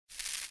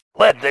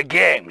Let the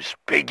games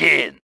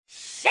begin.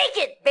 Shake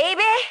it,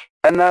 baby!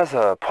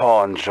 Another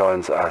pawn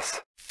joins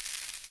us.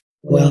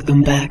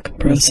 Welcome back,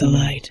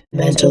 Proselyte.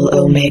 Mental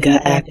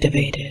Omega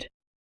activated.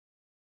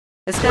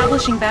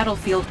 Establishing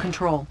battlefield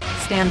control.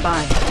 Stand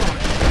by.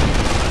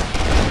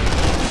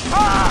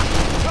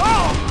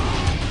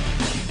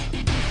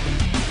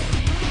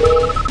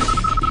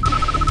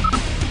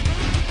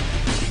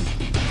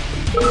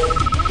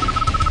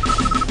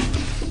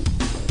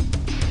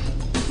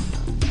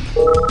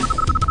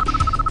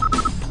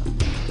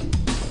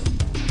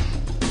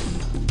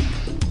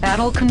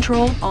 Battle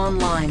control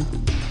online.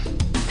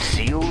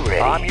 Seal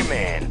ready. I'm your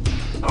man.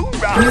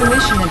 Hoorah! New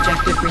mission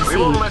objective We won't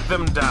received. let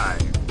them die.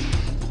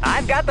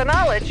 I've got the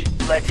knowledge.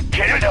 Let's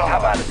get it on. How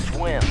about a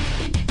swim?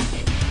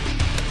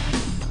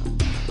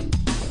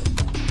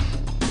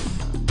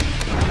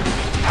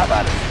 How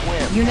about a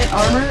swim? Unit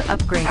armor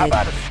upgraded. How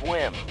about a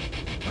swim?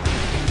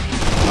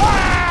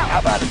 How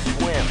about a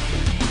swim?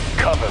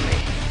 Cover me.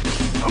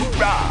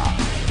 Hoorah!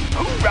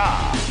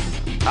 Hoorah!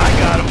 I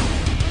got him.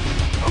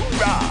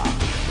 Hoorah!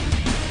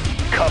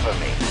 Cover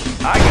me.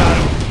 I got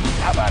him.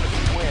 How about a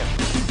swim?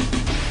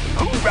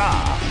 Hoorah!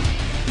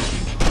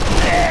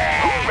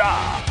 Hoorah!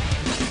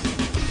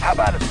 How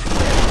about a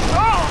swim?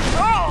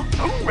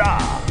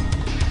 Hoorah!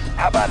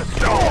 How about a swim?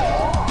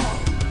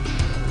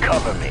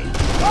 Cover me.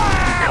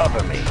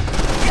 Cover me.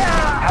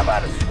 How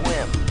about a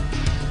swim?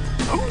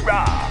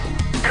 Hoorah!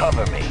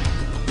 Cover me.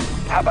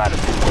 How about a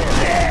swim?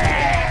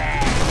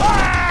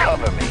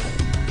 Cover me.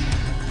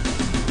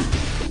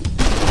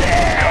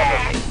 Cover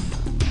me.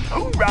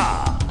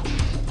 Hoorah!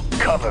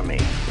 Cover me.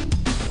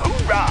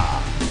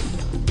 Hoorah!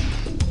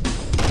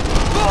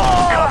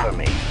 Cover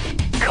me.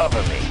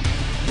 Cover me.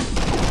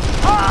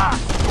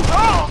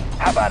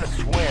 How about a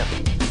swim?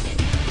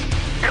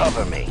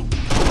 Cover me.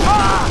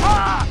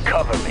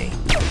 Cover me.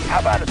 How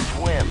about a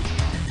swim?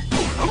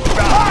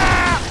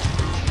 Hoorah!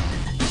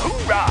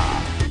 Hoorah!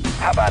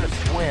 How about a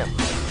swim?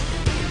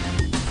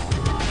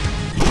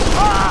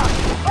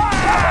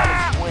 How about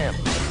a swim?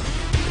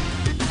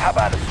 How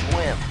about a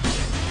swim?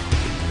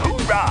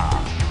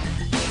 Hoorah!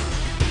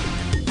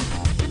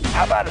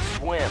 How about a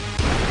swim?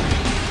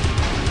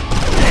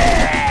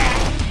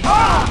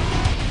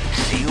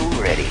 Seal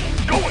ready.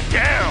 Going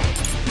down.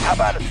 How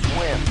about a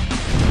swim?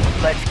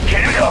 Let's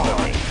get it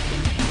on.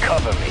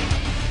 Cover me.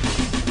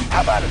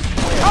 How about a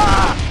swim?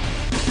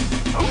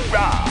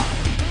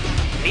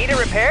 Hoorah! Need a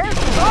repair?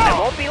 I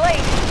won't be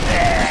late.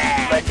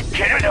 Let's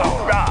get it on.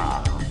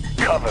 Hoorah!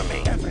 Cover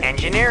me.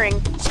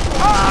 Engineering.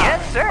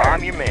 Yes, sir.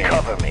 I'm your man.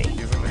 Cover me.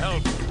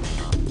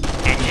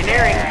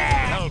 Engineering.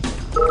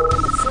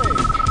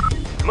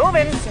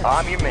 Moving.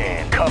 I'm your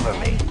man. Cover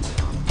me.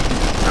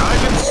 I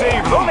can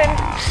save them. Moving.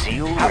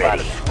 Seal ready. How about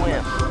a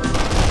swim?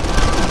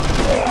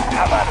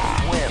 How about a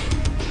swim?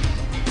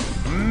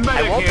 I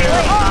won't be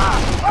late.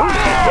 Who's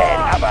your dad?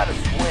 How about a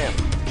swim?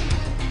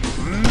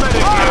 I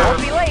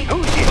won't be late.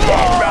 Who's your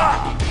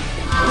dad?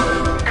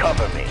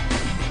 Cover me.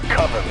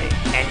 Cover me.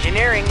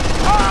 Engineering.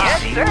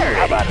 Yes, sir.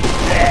 How about a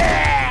swim?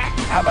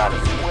 How about a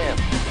swim?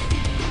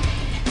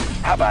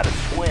 How about a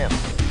swim?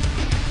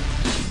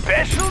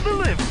 Special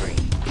delivery.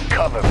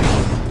 Cover me.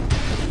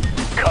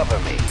 Cover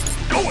me.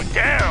 Going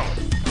down.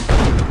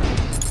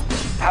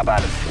 How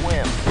about a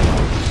swim?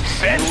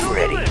 Special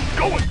ready.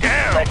 Going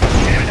down. Let's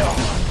get it on.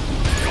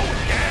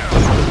 Going down.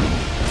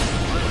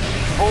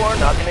 Four,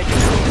 not gonna do it.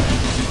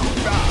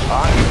 Hoorah.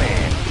 On your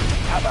man.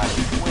 How about a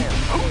swim?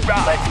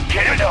 Hoorah. Let's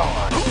get it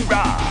on.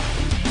 Hoorah.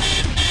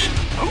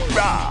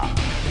 Hoorah.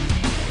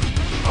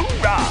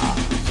 Hoorah.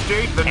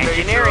 State the nature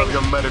Engineering. of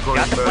your medical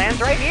Got the plans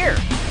right here.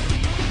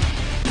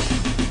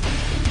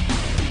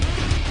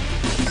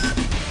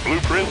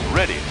 Blueprints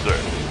ready, sir.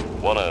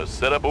 Wanna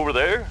set up over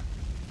there?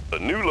 A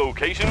new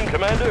location,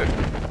 Commander?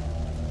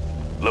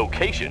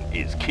 Location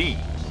is key.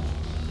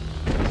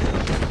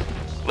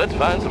 Let's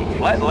find some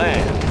flat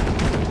land.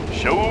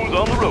 Shows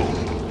on the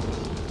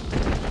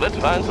road. Let's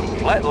find some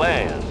flat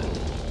land.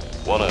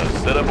 Wanna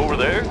set up over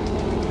there?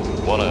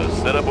 Wanna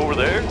set up over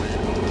there?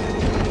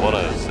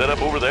 Wanna set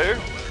up over there?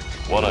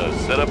 Wanna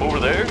set up over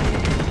there?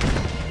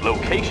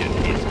 Location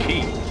is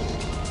key.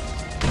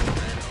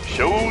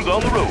 Shows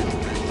on the road.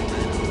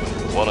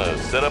 Wanna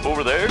set up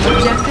over there?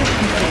 Objective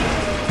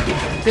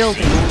complete.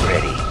 Building.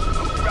 Ready.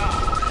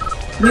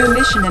 New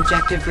mission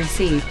objective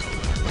received.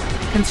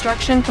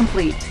 Construction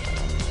complete.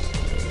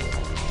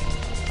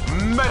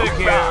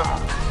 Medicare.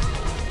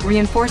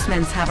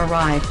 Reinforcements have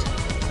arrived.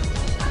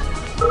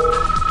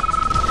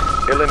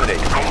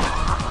 Eliminate.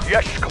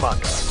 Yes,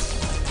 Commander.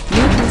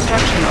 New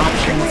construction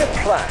options.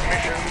 Plan.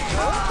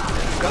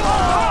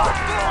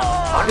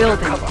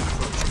 Building.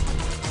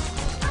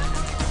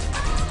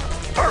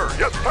 Sir,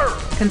 yes, sir.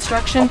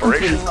 Construction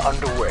Operation complete.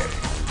 underway.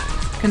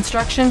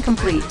 Construction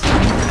complete.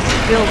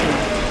 Building.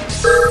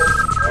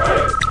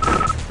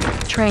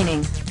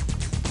 Training.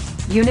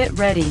 Unit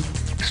ready.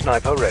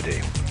 Sniper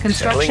ready.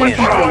 Construction Settling in.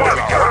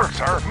 complete.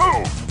 Sir,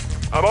 move.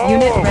 I'm all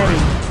Unit over. ready.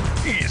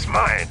 He's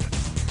mine.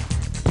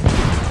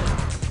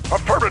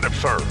 Affirmative,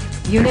 sir.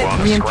 Unit You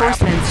want a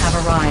reinforcements have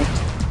arrived.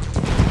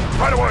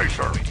 Right away,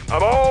 sir.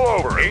 I'm all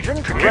over it.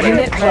 Agent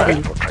Unit ready.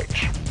 Infiltrate.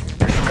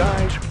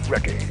 Disguise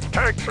ready.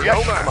 Tanks are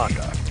Yes, no match.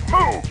 Commander.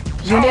 Move!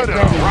 Unit Solid as a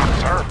ready. rock,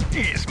 sir.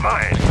 He's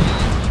mine.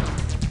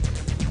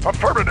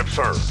 Affirmative,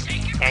 sir.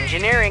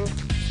 Engineering. Need a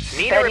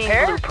Studying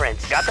repair?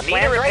 blueprints. Got the Need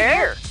plans a right repair?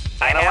 here.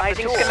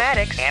 Analyzing tools.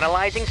 schematics.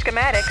 Analyzing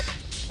schematics.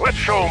 Let's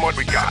show him what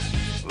we got.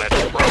 Let's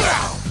throw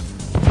down.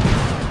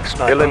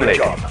 Sniper Eliminate.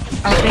 job.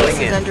 Our base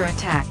Going is in. under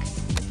attack.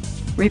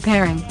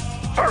 Repairing.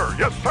 Sir,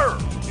 yes, sir.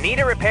 Need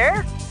a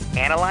repair?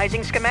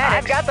 Analyzing schematics.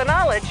 I've got the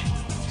knowledge.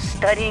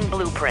 Studying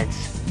blueprints.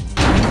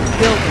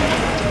 Building.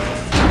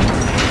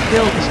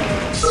 Building.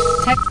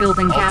 Tech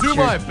building I'll do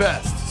my captured.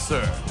 best,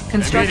 sir.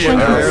 Construction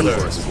Immediate complete.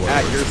 orders.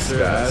 At your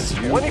service.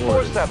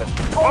 24/7.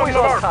 On Always the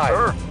on mark, time.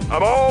 sir.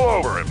 I'm all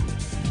over him.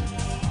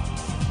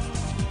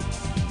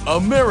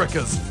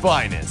 America's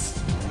finest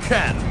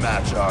can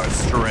match our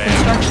strength.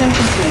 Construction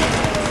complete.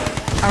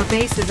 Our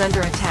base is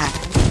under attack.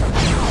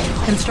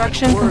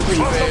 Construction complete.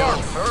 On the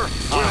mark, sir.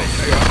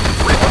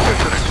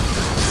 Repositioning.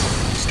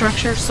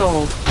 Structure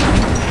sold.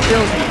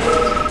 Building.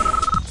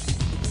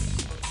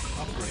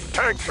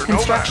 Tanks are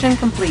Construction no match.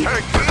 complete.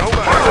 Tanks are no Our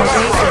match.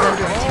 base is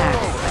under attack.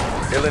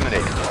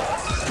 Eliminate.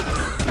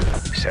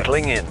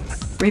 Settling in.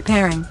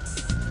 Repairing.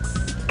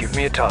 Give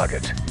me a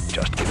target.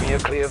 Just give me a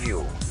clear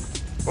view.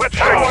 Let's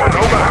show him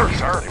no match,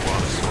 sir. You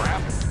want to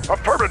scrap?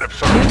 Affirmative,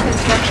 sir. New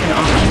construction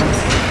options.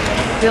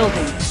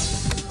 Building.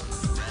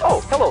 Oh,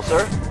 hello,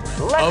 sir.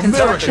 Let's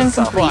Construction America's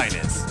complete.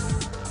 finest.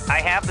 I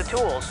have the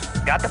tools.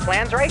 Got the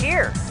plans right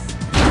here.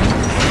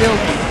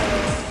 Building.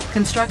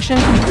 Construction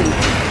complete.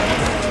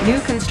 New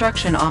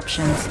construction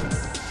options.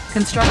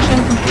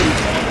 Construction complete.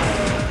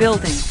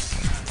 Building.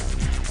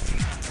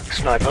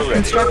 Sniper ready.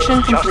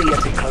 Construction complete.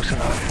 Just getting close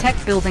enough. Tech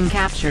building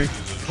captured.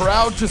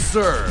 Proud to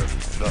serve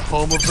the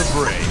home of the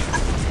brave.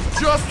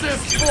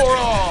 Justice for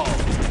all.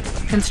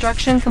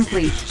 Construction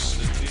complete.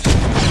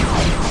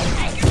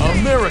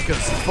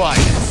 America's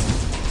finest.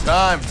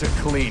 Time to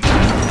clean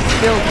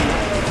house. Building.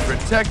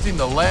 Protecting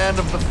the land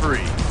of the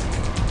free. Show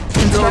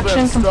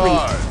Construction them complete.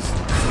 stars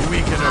so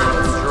we can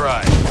earn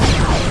stripes.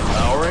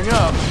 Powering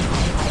up.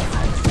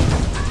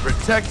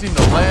 Protecting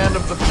the land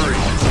of the free.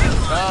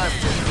 Time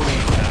to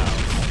clean house.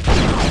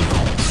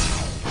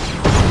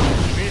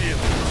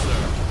 Immediately,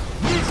 sir.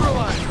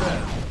 Neutralize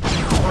them.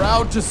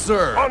 Proud to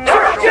serve. On the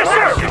mark, Yes,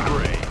 sir. sir.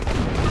 Brave.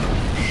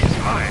 He's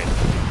mine.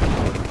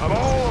 I'm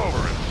all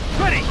over him.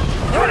 Ready.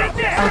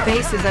 Our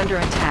base is under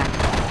attack.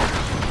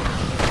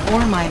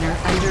 Ore miner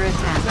under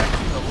attack.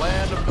 Protecting the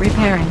land of the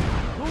Repairing.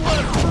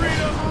 Let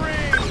freedom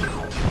ring.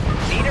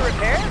 Need a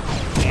repair?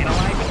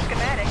 Analyzing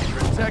schematics.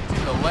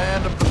 Protecting the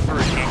land of the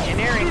free.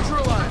 Engineering.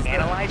 Neutralize them.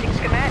 Analyzing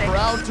schematics.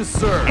 Proud to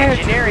serve.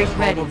 Engineering.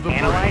 ready. Home of the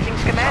brave. Analyzing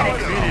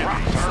schematics.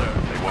 Immediately, sir.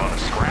 They want to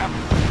scrap?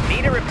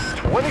 Need a repair?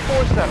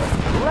 24/7.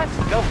 Let's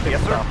go.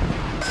 Yes, sir.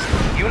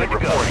 Unit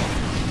reporting.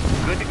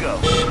 Good to go.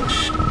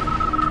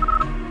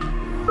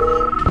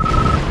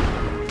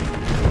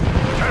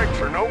 Tanks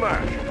are no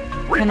match.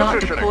 Cannot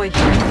deploy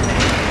here.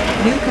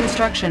 New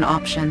construction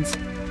options.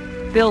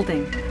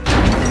 Building.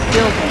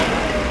 Building.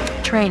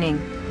 Training.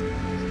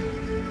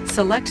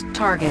 Select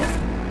target.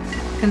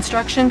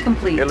 Construction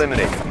complete.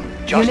 Eliminate them.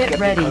 Just Unit get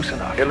me ready. close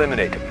enough.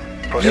 Eliminate them.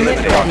 Unit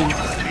ready.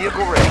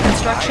 Vehicle ready.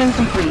 Construction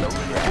complete.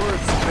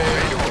 Words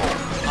fair.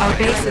 Our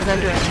base is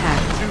under attack.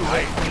 Too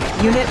late.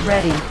 Unit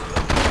ready.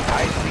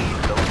 I see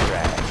those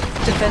drags.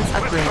 Defense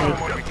upgraded.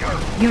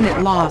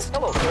 Unit lost.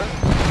 Hello, sir.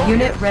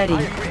 Unit ready.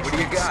 What do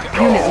you got?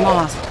 Unit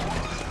lost.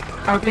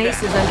 Our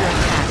base is under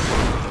attack.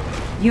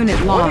 Unit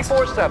lost.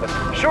 24/7.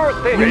 Sure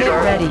thing, Unit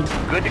sir. ready.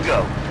 Good to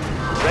go.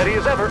 Ready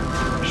as ever.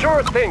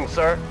 Sure thing,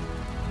 sir.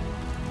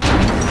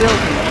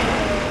 Building.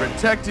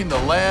 Protecting the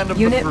land of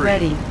Unit the free.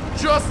 ready.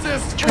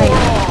 Justice for Training.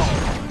 all.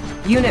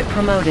 Unit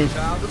promoted.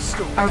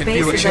 Our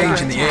base is under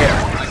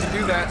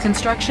attack.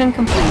 Construction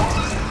complete.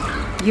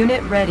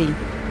 Unit ready.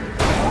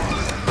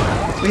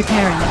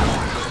 Repairing.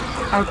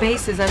 Our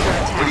base is under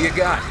attack.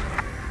 got?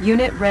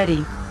 Unit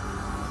ready.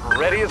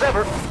 Ready as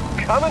ever.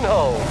 Coming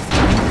home.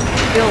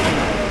 Building.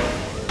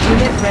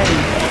 Unit ready.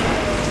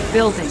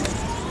 Building.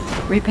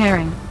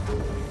 Repairing.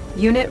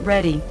 Unit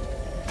ready.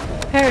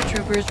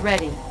 Paratroopers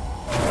ready.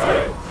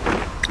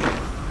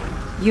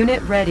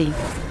 Unit ready.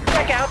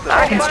 Check out the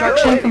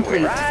Construction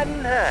complete.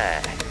 Riding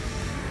high.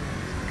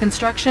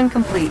 Construction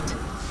complete.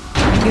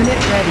 Unit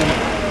ready.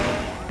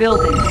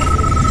 Building.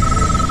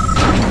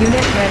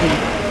 Unit ready.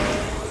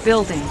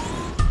 Building.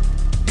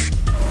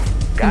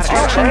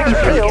 Construction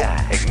complete.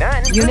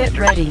 Igniting Unit boosters.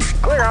 ready.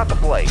 Clear out the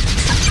place.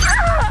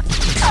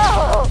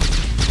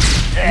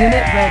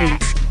 Unit ready.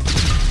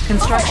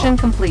 Construction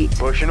complete.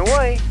 Pushing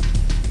away.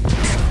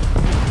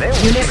 There we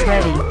Unit go.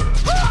 ready.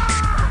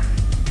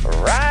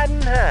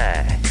 Riding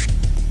high.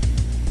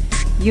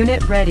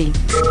 Unit ready.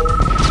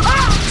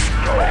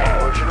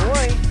 Pushing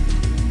away.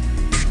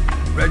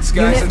 Red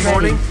skies Unit in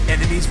morning,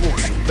 ready. enemies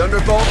warning.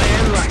 Thunderbolt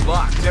and light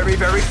locked. Very,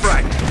 very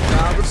frightening.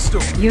 Cloud of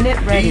storm. Unit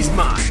ready. He's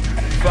mine.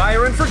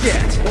 Fire and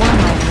forget. Ore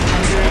miner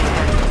under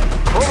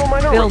attack. Chrono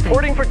miner Building.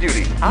 reporting for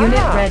duty. Unit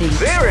ready.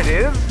 There it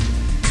is.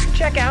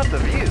 Check out the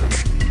view.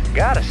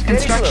 Got a steady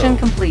Construction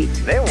glow. complete.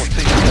 They won't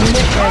see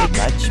Unit ready.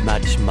 Got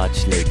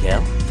much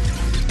later.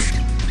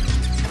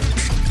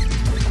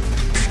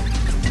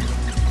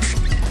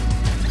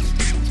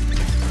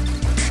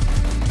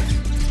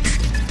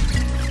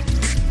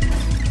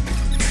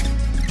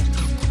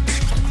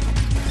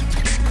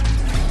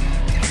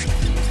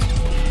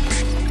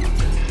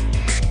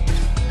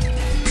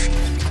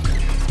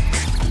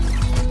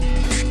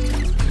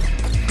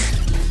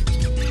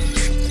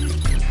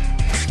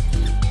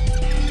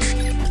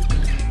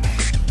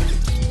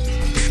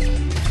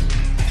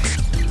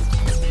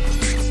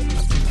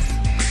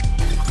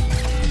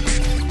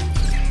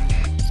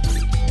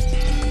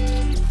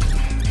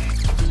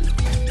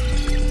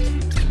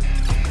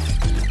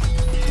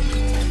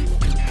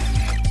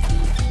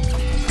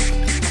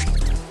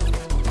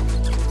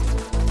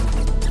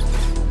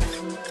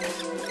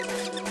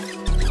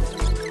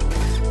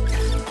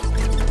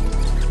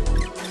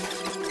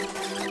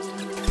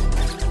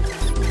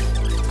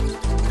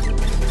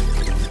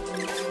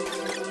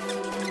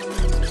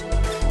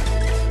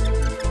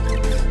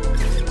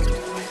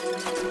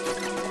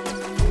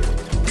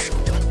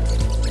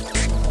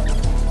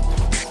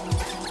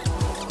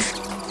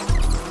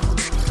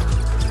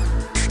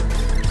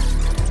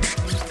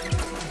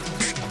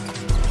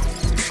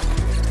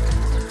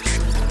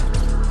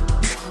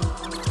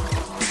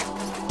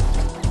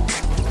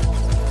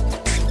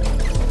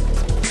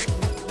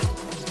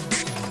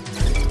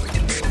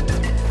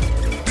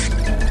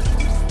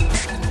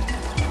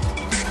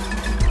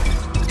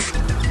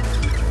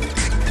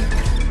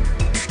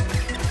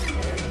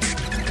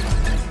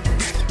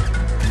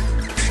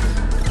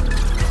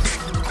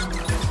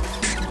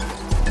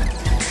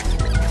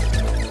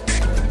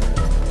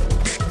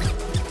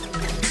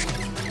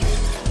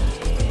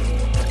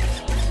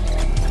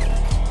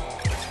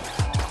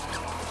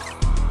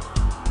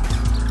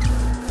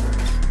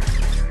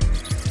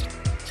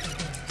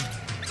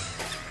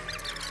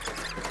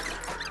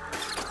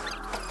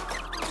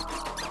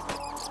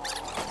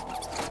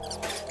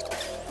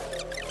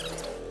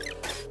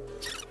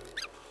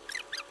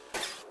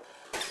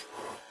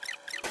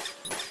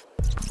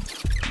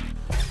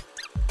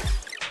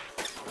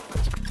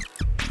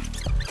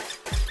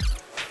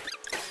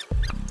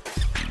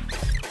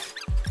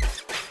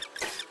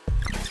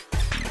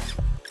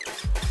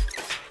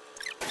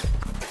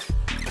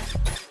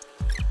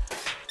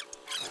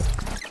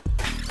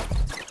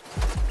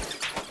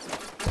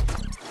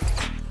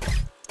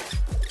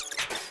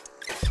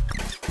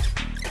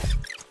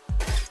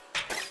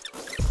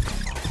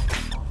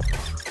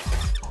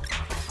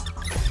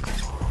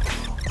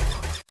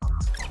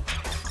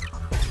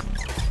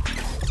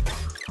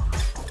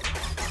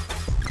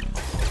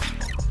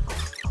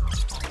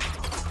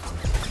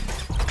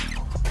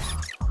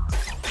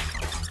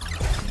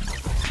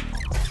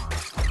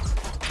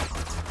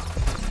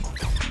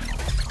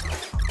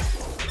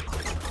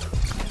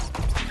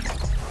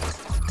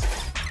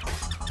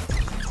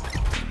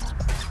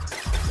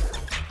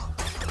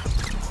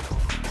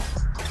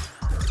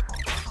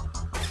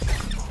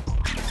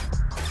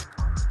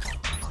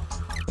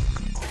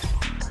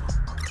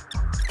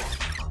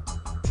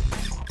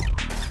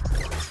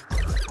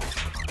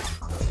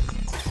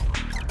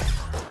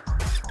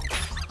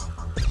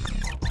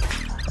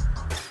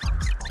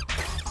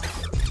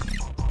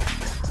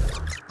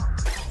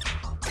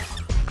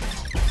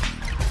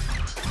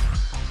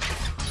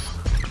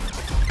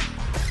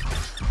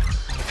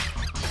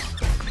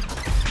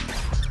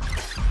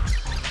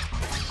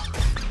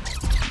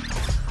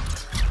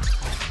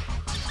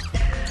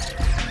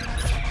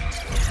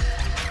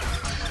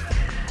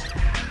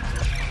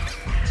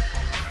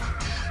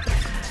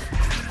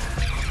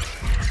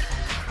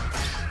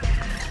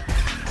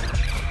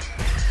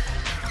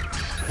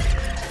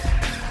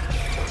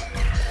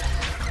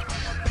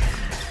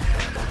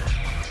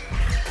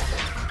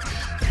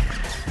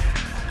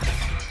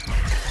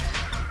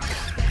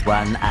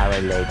 One hour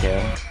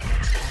later.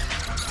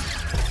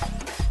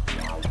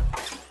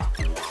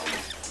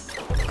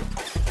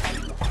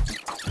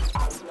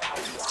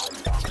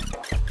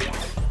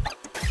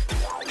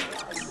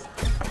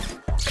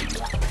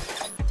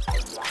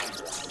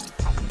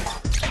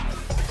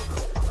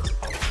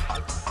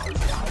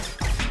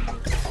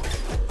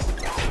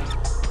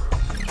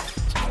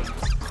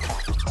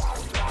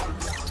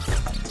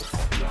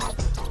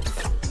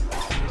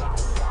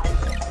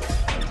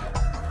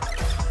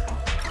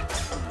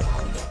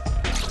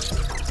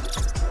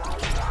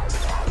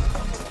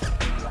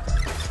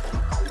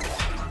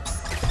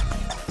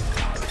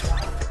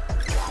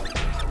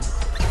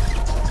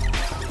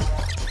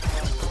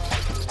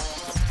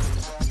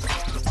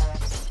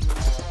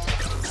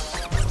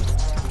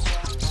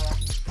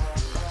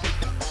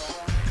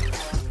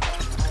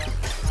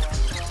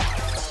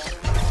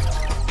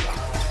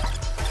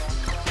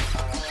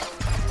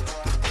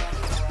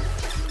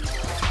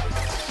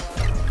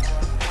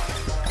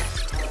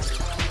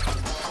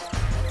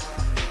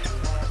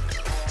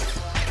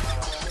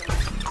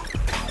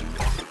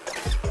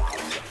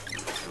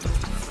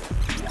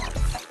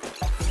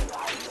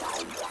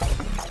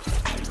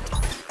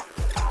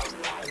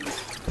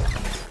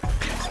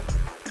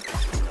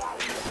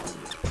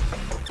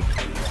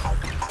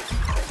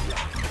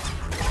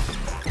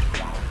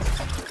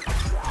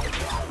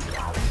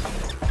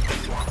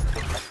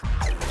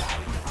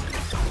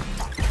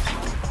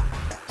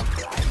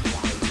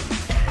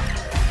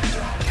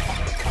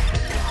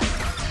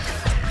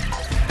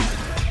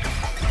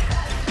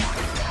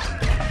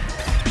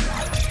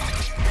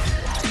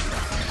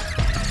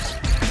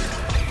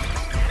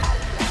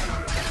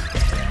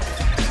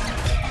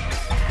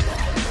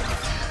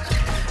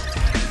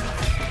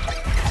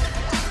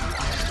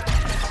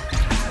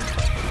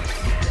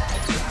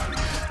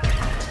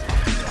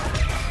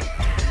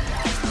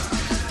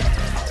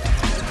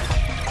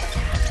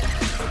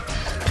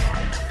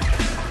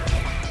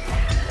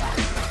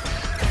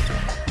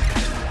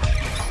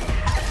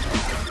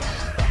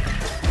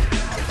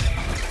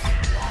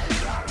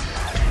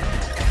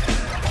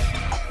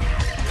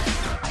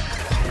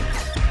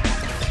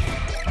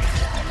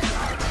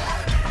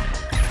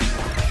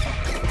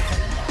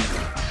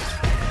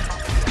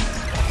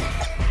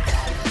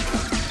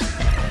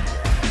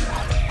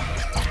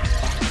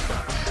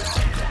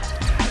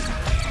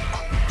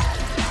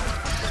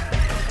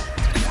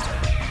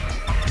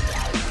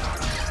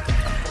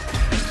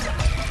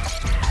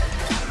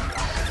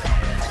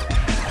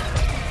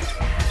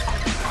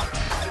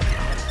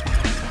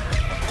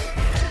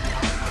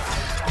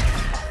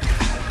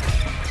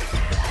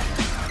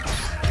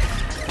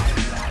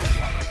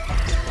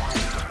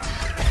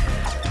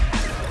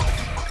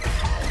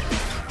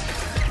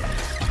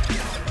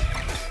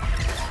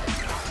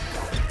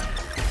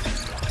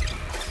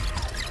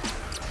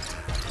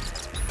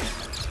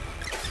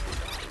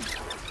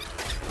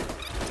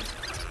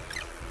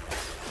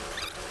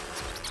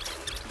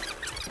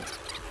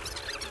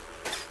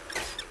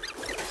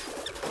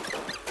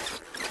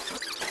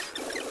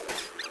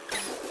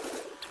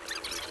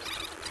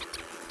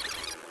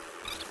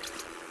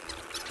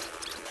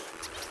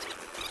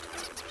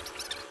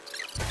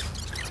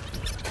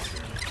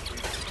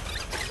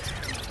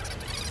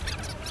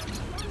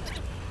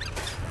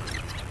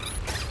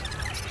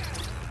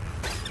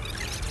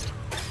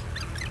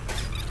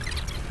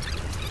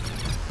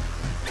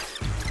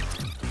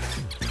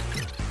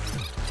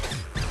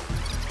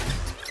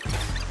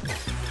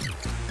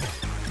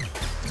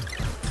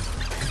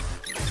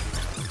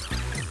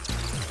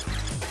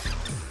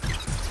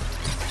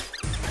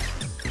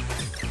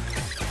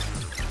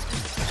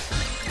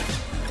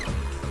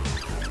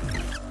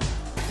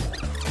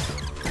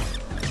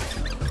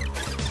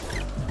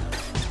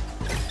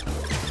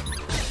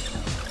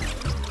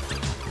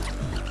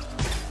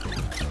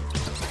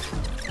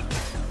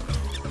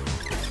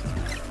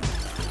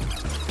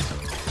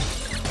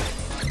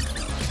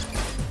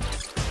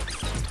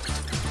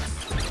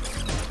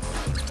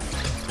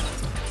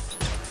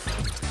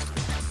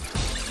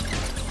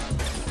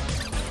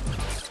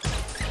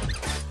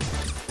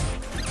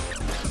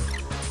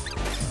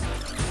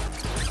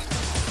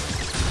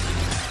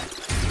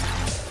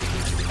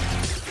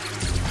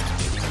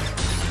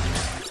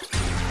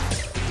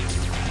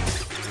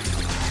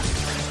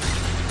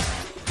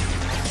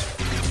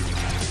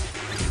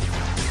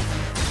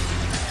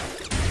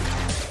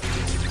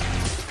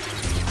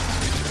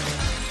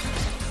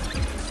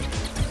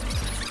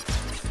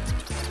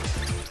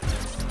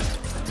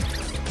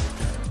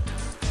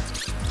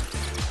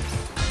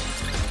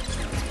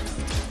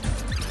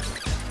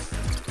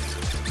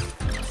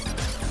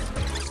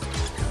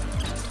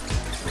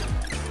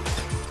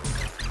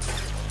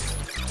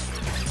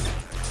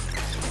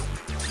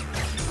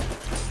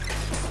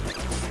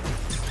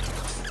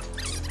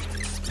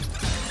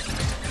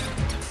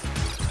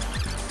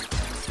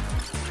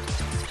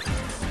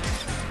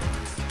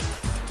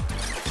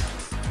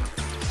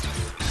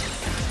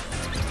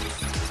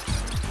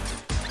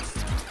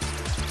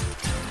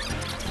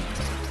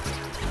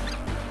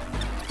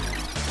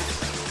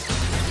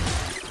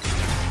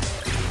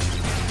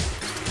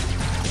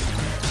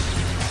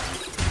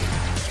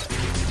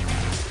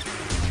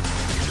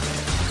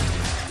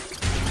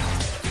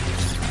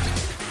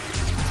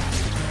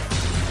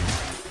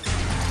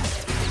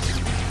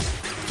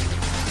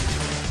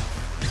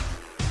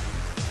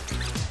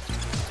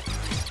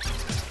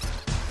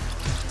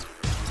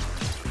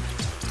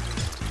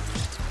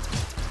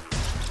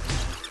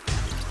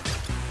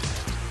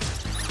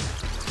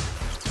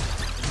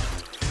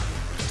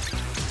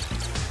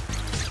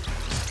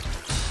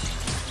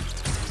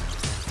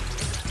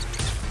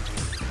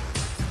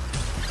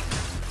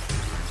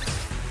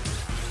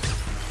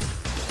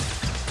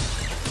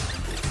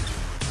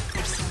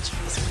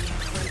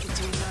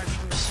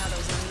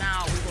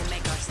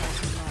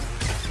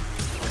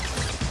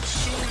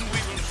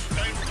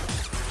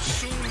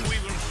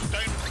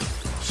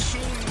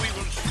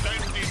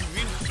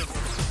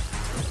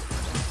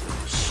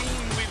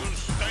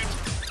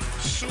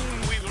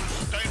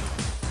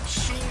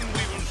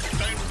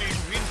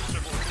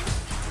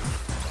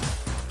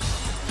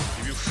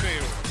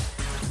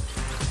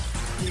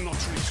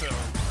 return.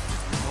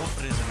 No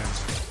prisoners,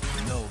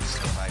 no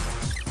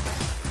survivors.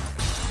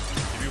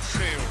 If you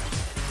fail,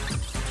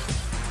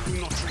 do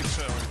not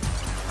return.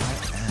 I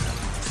am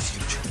the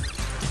future.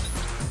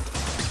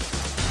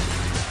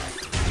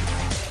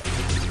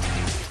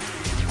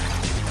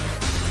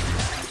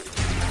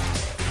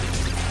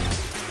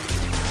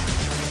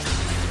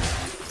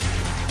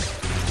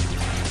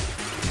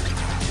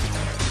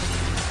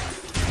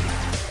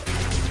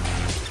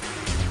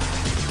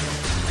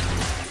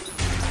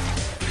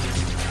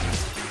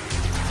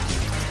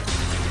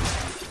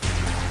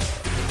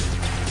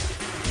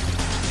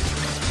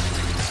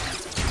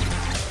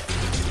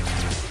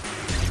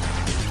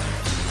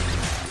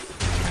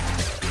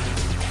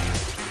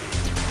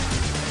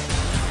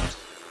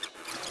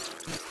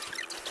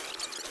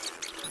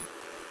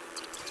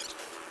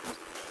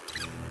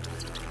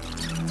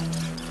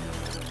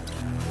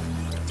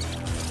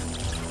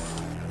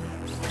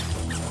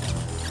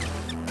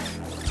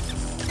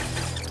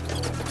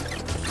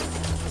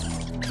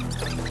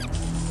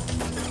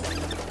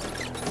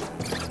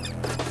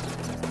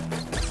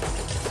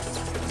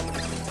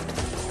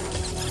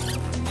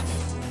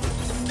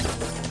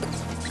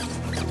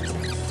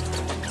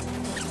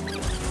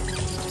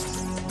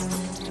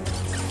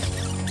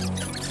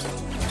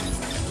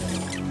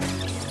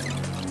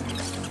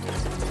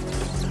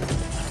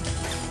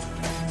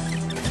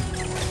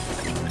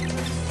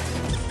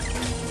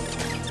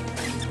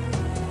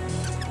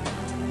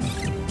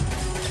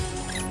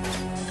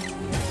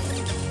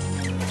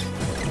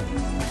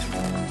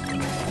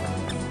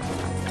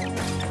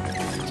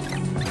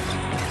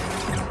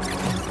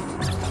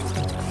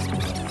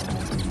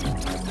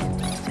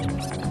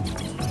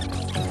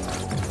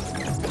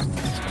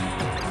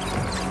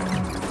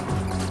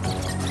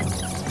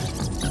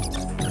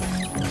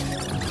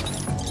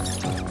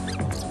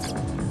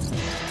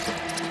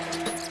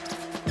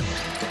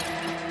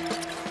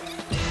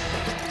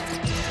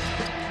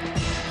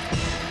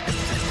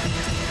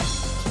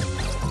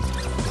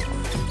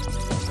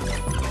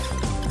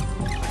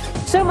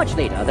 So much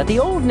later that the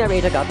old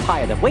narrator got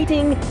tired of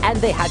waiting, and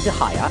they had to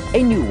hire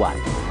a new one.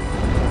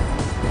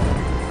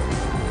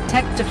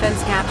 Tech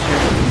defense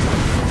captured.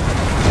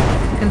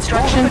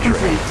 Construction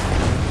complete.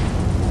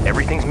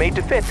 Everything's made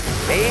to fit.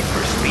 Made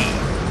for speed.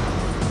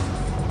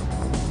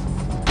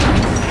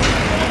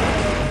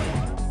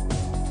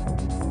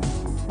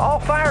 All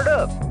fired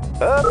up.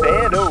 Up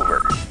and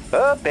over.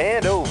 Up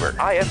and over.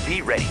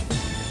 IFV ready.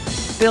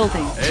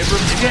 Building.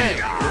 Abrams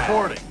gang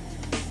reporting.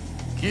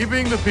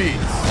 Keeping the peace.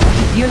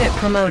 Unit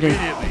promoted.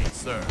 Immediately,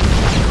 sir.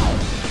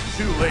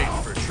 Too late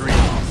for trees.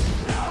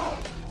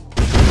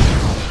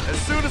 As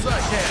soon as I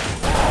can.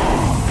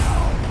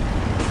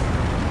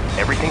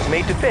 Everything's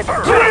made to fit.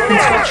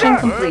 Construction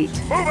complete.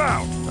 Move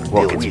out!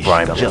 Rockets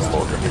primed just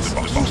for this.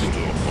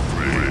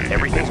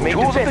 Everything's made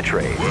to fit. The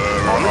trade.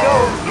 On the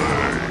go.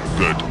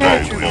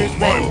 Paratroopers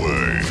ready.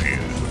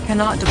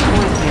 Cannot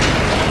deploy here.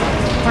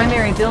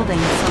 Primary building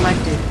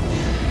selected.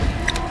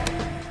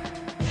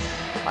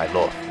 I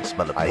love the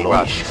smell of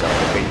blood.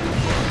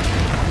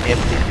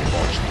 Empty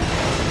launched.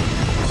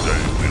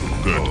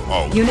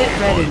 Unit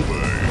ready.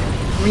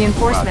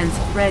 Reinforcements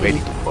ready.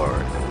 To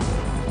burn.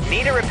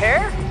 Need a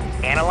repair?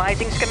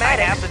 Analyzing schematics.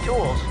 I have the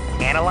tools.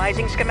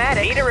 Analyzing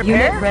schematics. Need a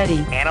repair? Unit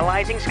ready.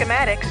 Analyzing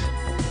schematics.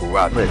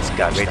 Right, let's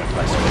catch them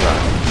by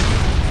surprise.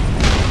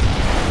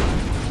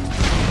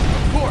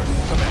 Of course,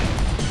 command.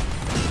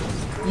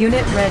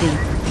 Unit ready.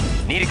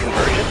 Need a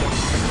conversion?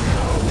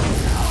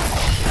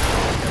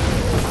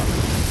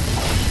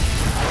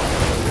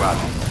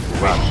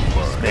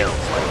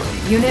 Smells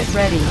like Unit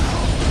ready.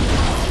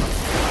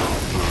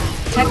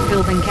 Tech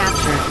building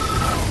captured.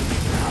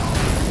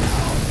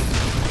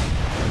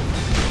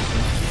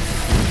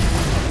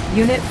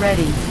 Unit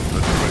ready.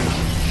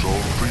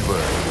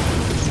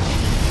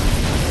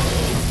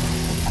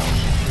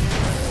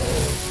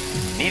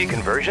 Need a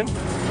conversion?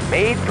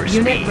 Made for speed.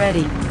 Unit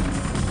ready.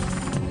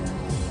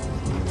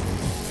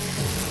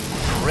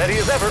 Ready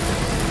as ever.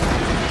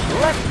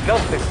 Let's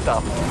dump this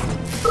stuff.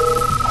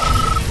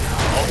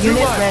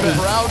 Unit ready.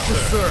 Proud to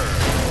serve.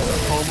 The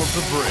home of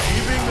the brave.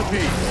 Keeping the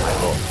peace. I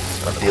love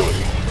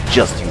ability.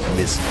 Just use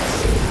missiles.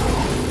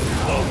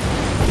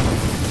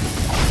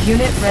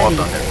 Unit ready.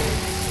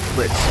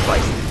 Let's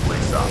spice this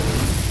place up.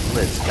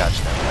 Let's catch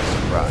them by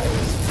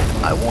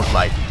surprise. I won't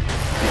lie to you.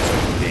 It's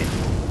been.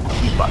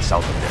 Keep us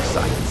out of their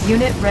sights.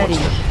 Unit ready.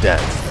 Watch them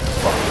dance and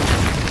fun.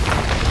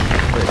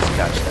 Let's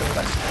catch them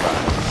by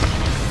surprise.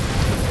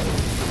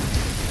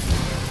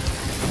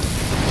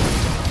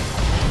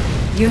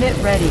 Unit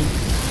ready.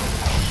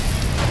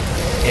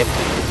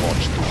 Empty the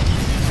launch tools.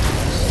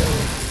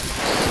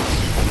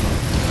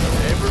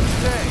 Abrams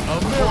gang.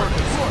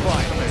 American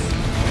finally.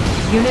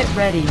 Unit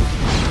ready.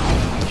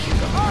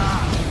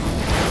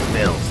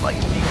 Smells like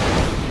me.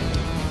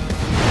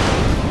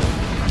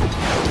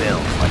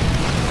 Smells like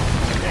me.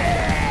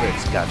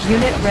 Let's catch them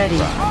Unit by ready.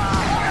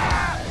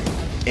 surprise.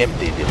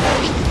 Empty the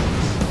launch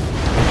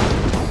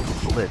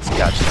tools. Let's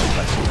catch them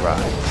by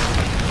surprise.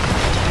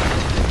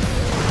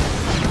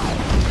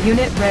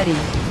 Unit ready.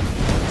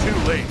 Too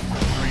late for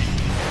trees.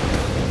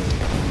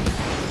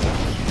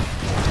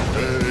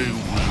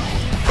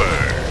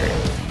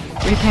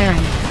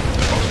 Repairing.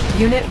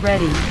 Unit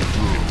ready.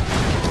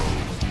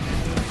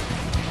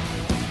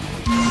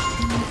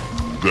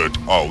 Get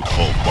out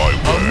of my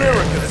way.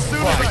 America, as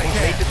soon as I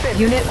can.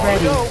 Unit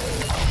ready.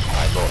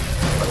 My lord,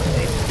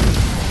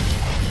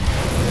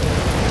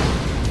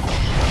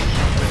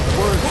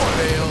 Words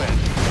fail.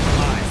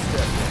 I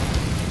step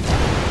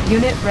in.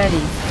 Unit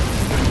ready.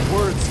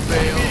 Words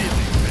fail.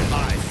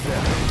 I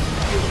step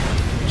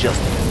in.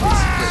 just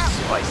let's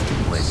spice the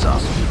place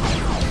up.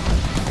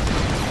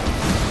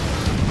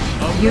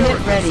 Unit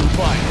ready.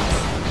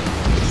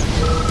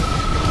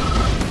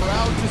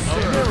 Proud to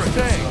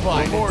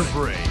serve. Lord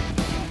Brave.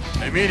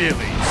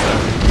 Immediately, sir.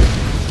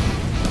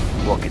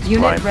 Rockets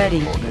Unit prime.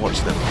 ready. Watch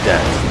them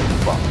dance in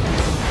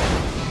buckets.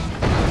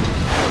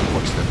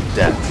 Watch them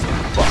dance in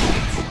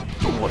buckets.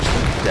 Watch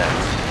them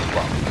dance in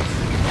buckets.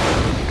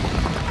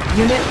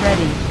 Unit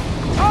ready.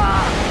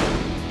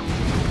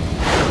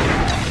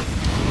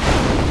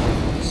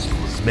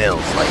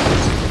 Smells like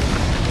this.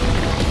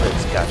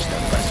 Let's catch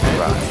them by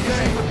surprise.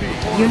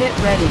 Unit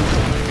ready.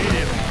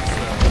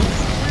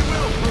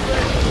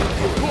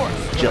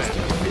 Just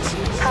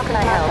business. How can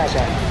I help?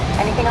 Pleasure.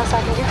 Anything else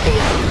I can do for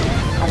you?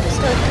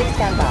 Understood. Please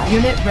stand by.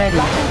 Unit ready.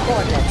 Locking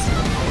coordinates.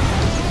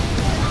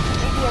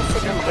 GPS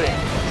signal clear.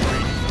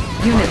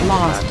 Unit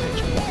lost.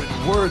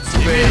 Words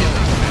fail.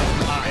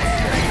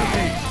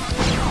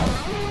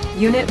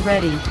 Unit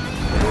ready.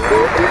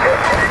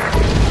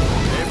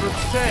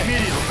 Abrams 10.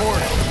 Immediate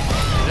reporting.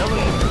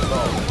 Element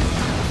resolved.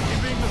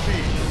 Keeping the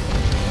beat.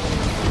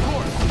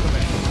 Course,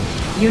 command.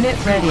 Unit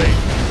ready.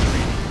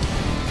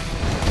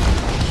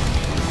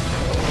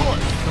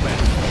 Course,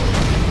 command.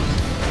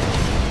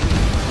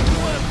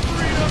 Left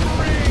freedom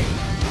ring.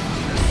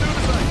 As soon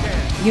as I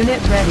can.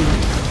 Unit ready.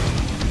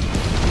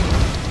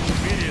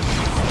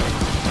 Immediately.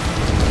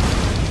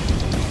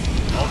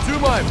 I'll do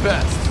my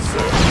best,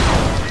 sir.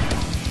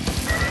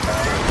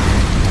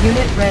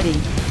 Unit ready.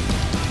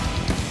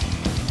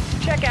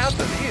 Check out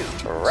the view.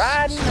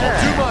 Riding I'll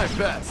high. do my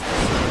best.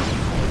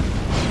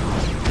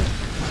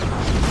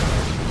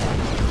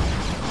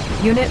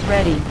 Unit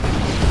ready.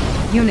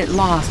 Unit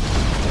lost.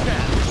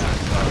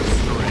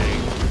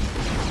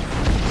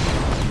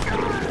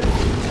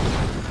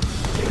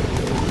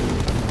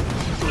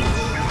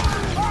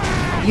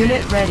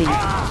 Unit ready.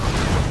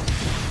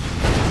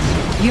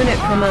 Unit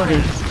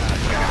promoted.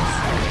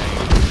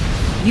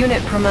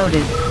 Unit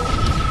promoted.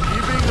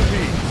 Keeping the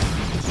beat.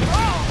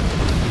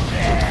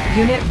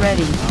 Unit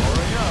ready.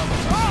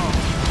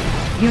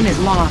 Unit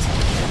lost.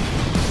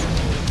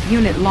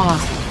 Unit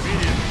lost.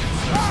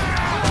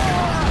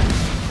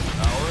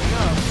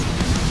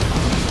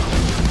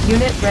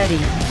 Unit ready.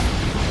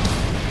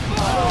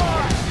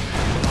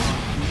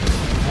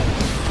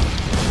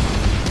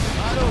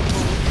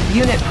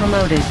 Unit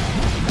promoted.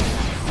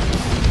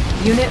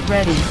 Unit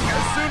ready.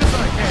 As soon as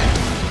I can.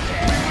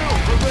 We will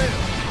prevail.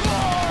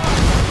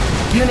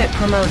 Unit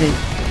promoted.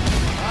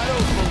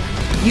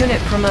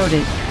 Unit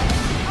promoted.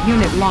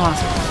 Unit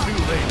lost.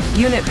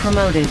 Unit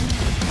promoted.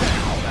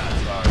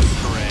 That's our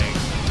strength.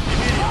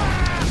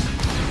 Immediately.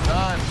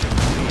 Time to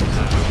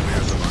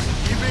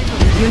keeping the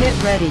beat. Unit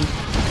ready.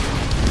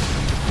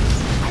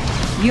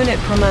 Unit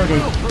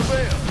promoted. Will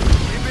prevail.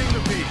 Keeping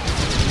the beat.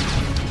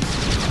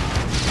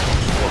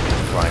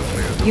 Prime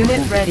clear.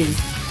 Unit ready.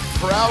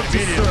 Proud to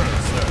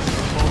serve, sir.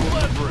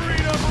 Let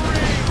freedom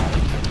ring.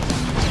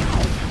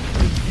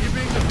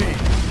 Keeping the beat.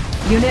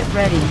 Unit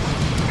ready.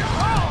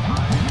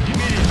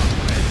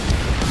 Immediately.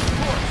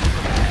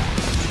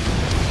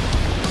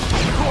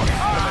 Course.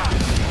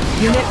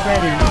 Unit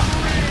ready. As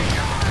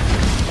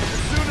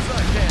soon as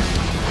I can.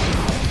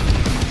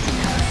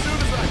 As soon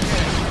as I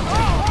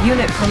can.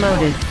 Unit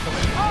promoted.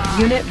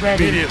 Unit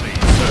ready. Immediately,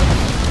 sir.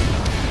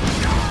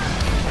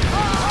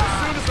 As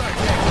soon as I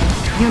can.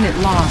 Unit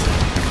lost.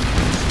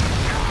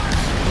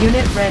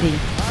 Unit ready.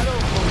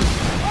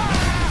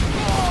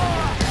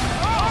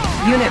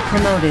 Unit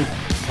promoted.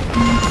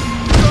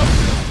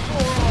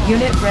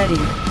 Unit ready.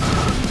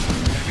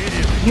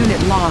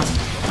 Unit lost.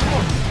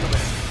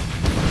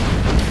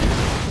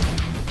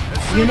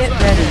 Unit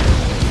ready.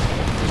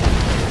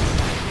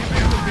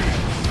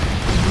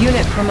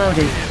 Unit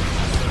promoted.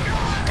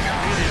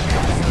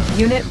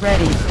 Unit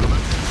ready.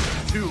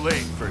 Too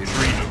late for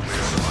treason.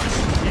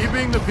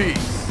 Keeping the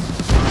peace.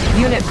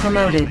 Unit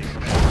promoted.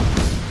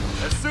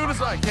 As soon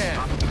as I can.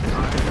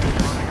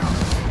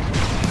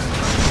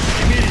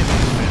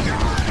 Immediately.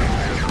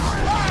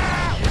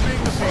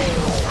 Keeping the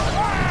peace.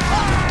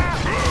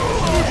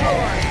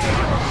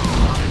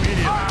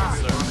 Immediately,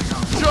 sir.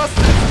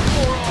 Justice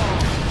for all.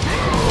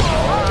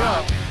 Hurry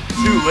up.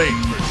 Too late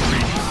for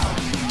treason.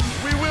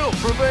 We will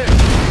prevail.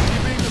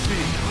 Keeping the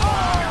peace.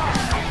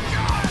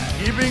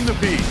 Keeping the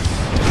peace.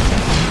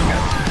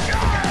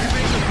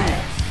 Keeping the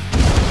peace.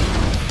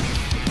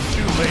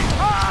 Too late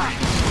for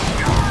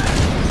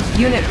treason.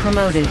 Unit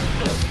promoted.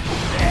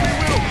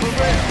 Will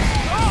prevail.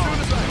 As soon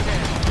as I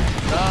can.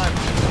 Time.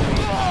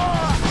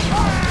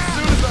 As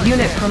soon as I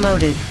Unit can.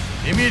 promoted.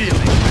 Immediately.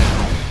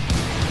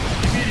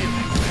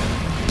 Immediately.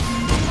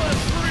 Let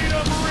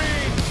freedom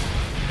ring.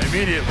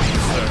 Immediately,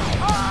 sir.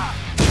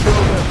 Show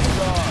them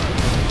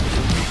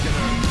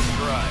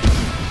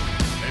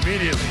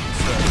Immediately,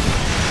 sir.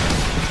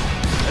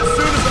 As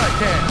soon as I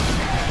can.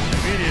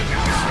 Immediately,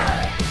 sir.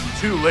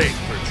 Too late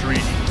for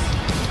treaties.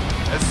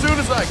 As soon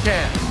as I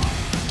can.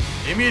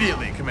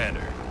 Immediately,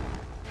 Commander.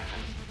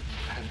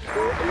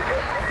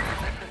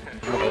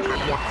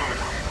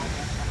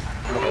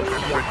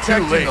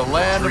 Protecting the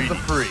land of the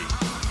free.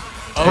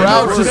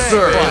 Proud to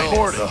serve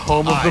the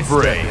home of the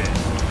brave.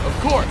 Of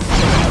course.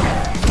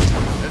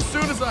 As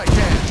soon as I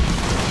can.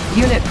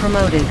 Unit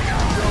promoted.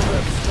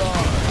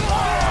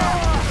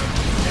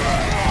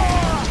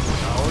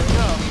 Powering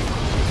up.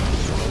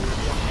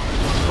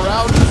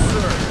 Proud to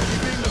serve,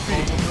 keeping the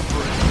beat.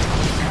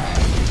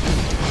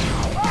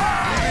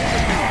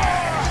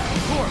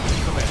 Of course,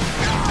 Commander.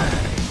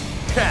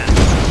 Can.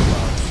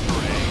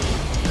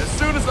 As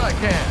soon as I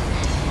can.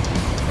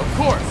 Of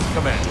course,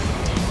 Commander.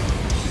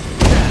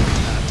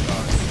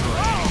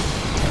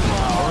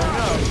 Powering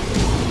up.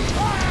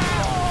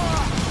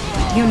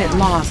 Unit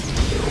lost.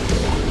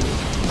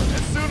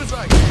 As soon as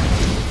I can.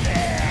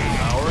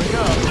 Powering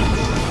up.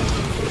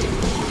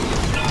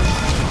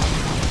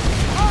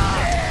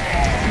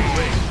 Too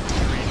late.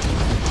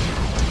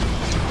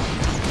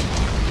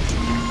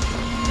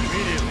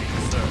 Immediately,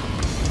 sir.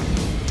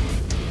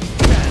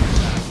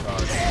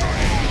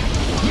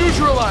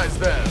 Neutralize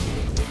them.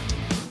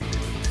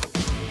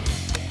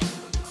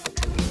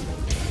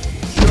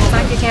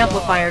 Psychic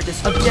amplifier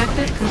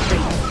objective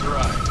complete.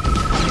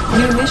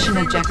 New mission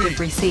objective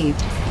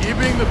received.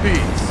 Keeping the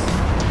peace.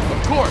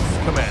 Of course,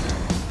 Commander.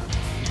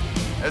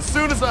 As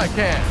soon as I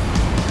can.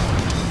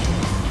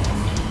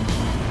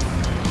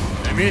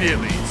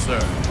 Immediately,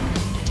 sir.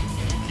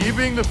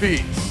 Keeping the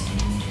peace.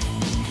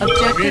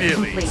 Objective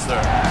Immediately, complete.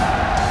 sir.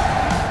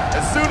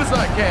 As soon as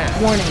I can.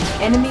 Warning,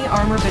 enemy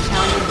armor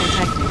battalion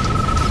detected.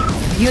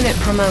 Unit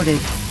promoted.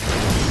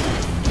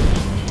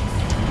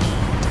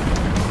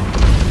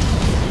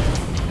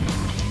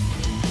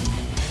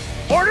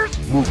 Orders?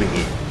 Moving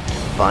in.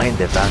 Find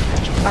the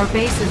vantage point. Our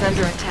base is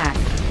under attack.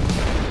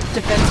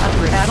 Defense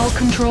upgrade. Battle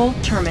control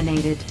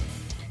terminated.